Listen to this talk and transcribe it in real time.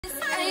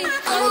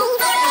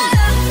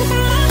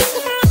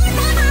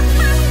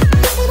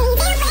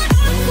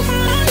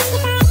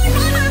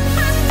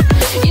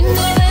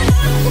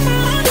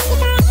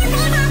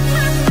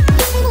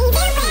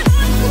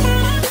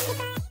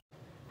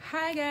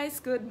guys,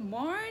 good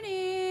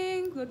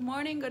morning. Good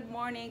morning, good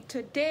morning.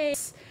 Today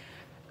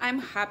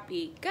I'm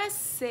happy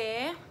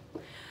kasi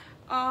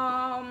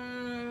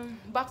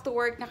back to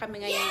work na kami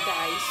ngayon,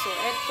 guys. So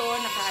eto,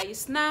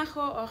 nakaayos na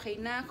ako, okay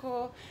na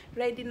ako,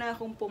 ready na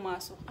akong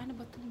pumasok. Ano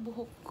ba 'tong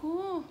buhok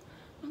ko?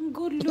 Ang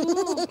gulo.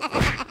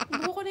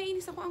 Buhok ko,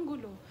 naiinis ako, ang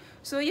gulo.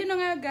 So yun na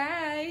nga,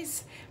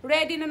 guys.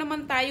 Ready na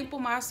naman tayong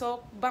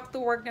pumasok. Back to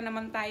work na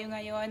naman tayo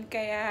ngayon.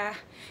 Kaya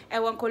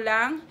ewan ko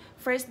lang,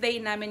 first day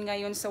namin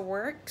ngayon sa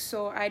work.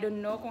 So I don't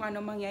know kung ano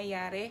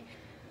mangyayari.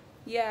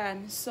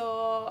 Yan. So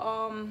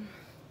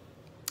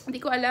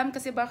hindi ko alam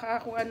kasi baka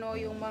kung ano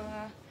yung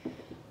mga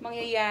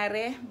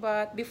mangyayari.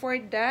 But before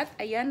that,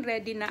 ayan,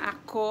 ready na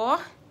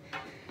ako.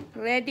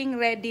 Ready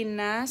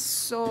na.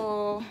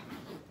 So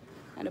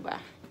ano ba?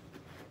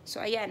 So,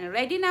 ayan.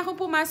 Ready na akong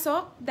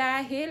pumasok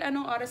dahil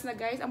anong oras na,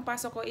 guys? Ang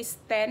pasok ko is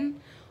 10.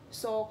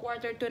 So,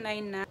 8:45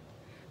 na.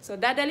 So,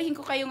 dadalihin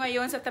ko kayo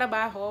ngayon sa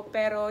trabaho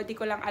pero di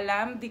ko lang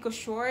alam, di ko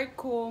sure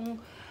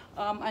kung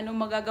anong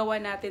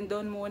magagawa natin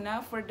doon muna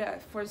for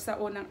sa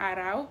unang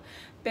araw.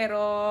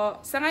 Pero,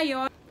 sa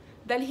ngayon,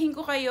 dalhin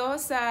ko kayo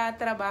sa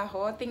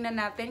trabaho. Tingnan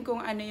natin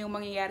kung ano yung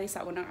mangyayari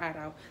sa unang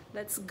araw.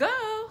 Let's go!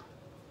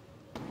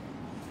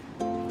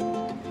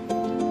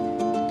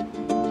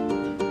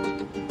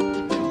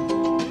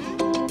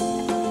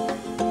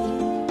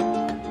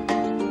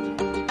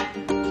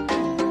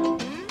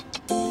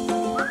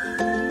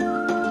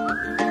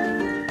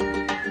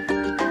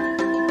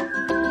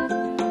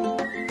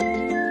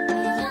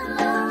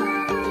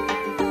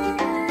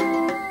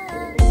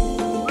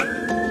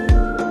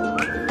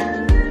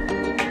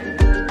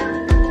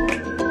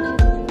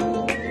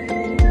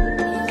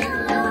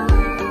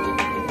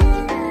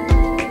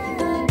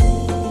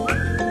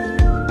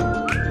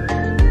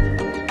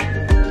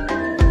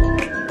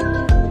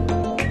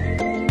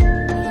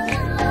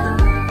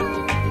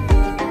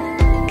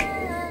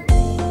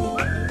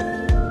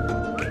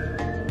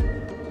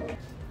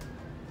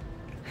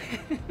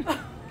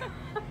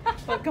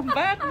 Welcome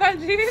back,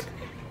 Balik!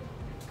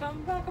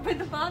 Come back with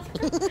the mask.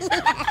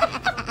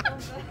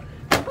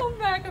 Come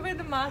back with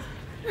the mask.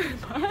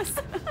 Mask?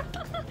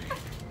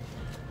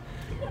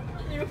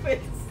 New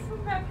face.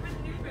 Come back with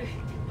new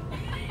face.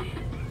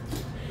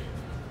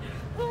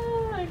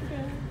 Oh my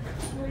god.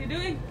 What are you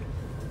doing?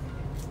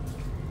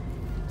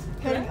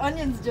 Cutting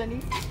onions,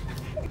 Jenny.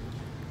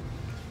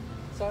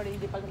 Sorry,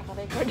 hindi pala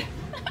naka-record.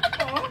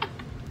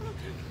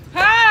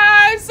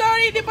 Hi!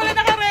 Sorry, hindi pala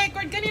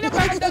naka-record. Kanina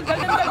pa ang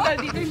dagdal.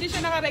 Dito hindi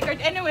siya naka-record.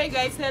 Anyway,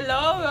 guys,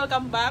 hello.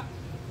 Welcome back.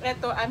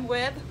 Eto, I'm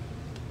with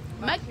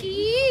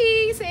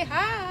Maki. Say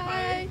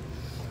hi!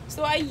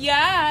 So,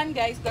 ayan,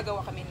 guys.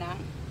 Gagawa kami ng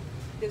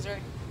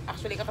dessert.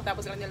 Actually,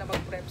 kakatapos lang nila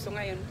mag-prep. So,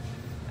 ngayon,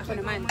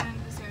 ako naman.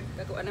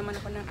 Gagawa naman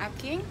ako ng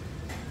aking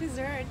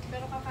dessert.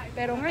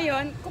 Pero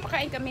ngayon,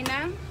 kumakain kami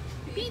ng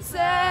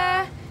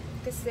pizza.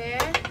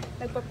 Kasi,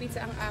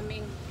 nagpa-pizza ang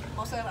aming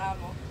Bosser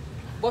amo.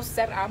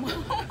 Bosser amo.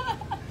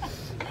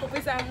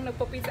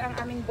 Nagpapizza ang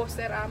aming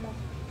bosser amo.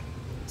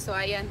 So,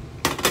 ayan.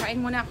 Kain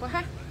muna ako,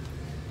 ha?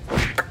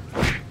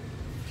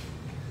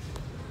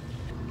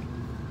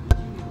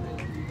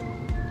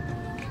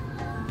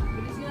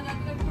 Bilis nga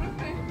natin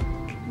nag-prep eh.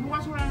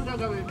 Bukas wala nang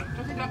gagawin.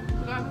 Kasi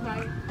gagawin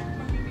tayo.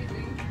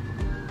 Pag-meeting.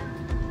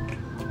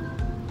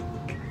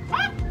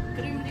 Ah!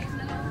 Cream mix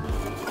na lang.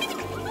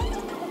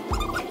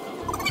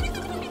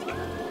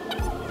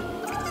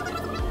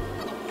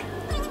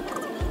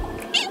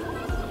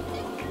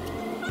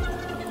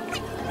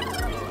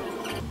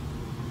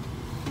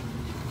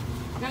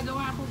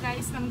 Gagawa ako,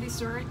 guys, ng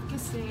dessert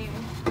kasi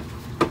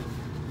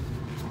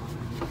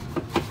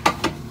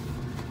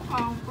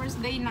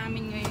first day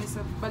namin ngayon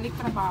sa balik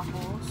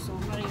trabaho. So,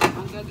 ngayon,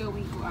 ang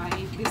gagawin ko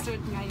ay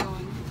dessert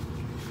ngayon.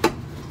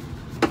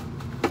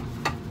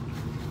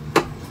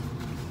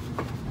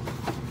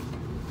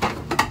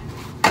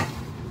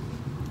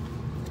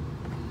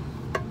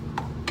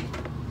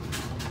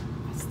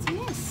 What's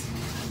this?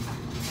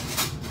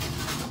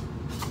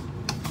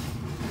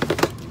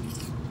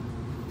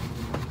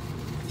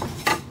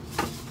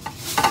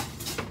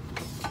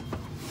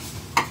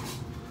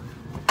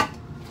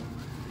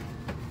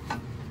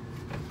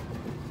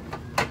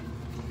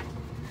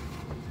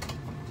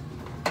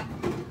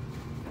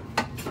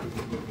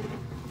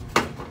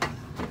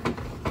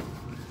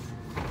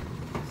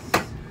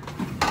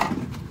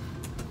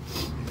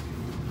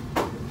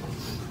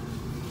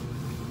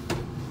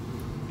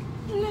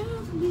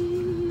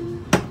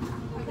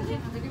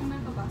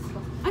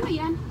 Ano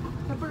yan?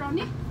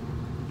 Pepperoni?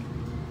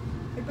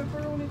 May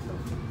pepperoni to.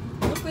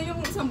 Gusto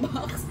yung isang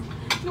box.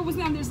 No, was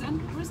not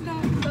understand. Where's that?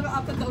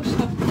 Naka-apat daw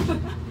siya.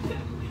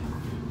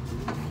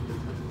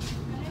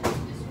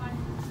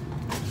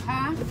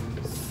 Ha?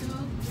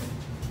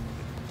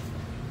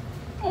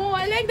 Oh,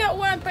 I like that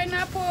one.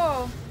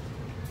 Pineapple.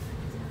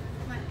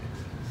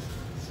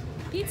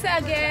 Pizza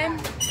again.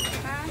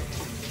 Ha?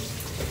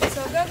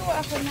 So,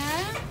 gagawa ako na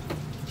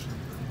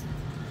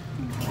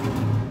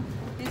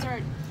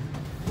dessert.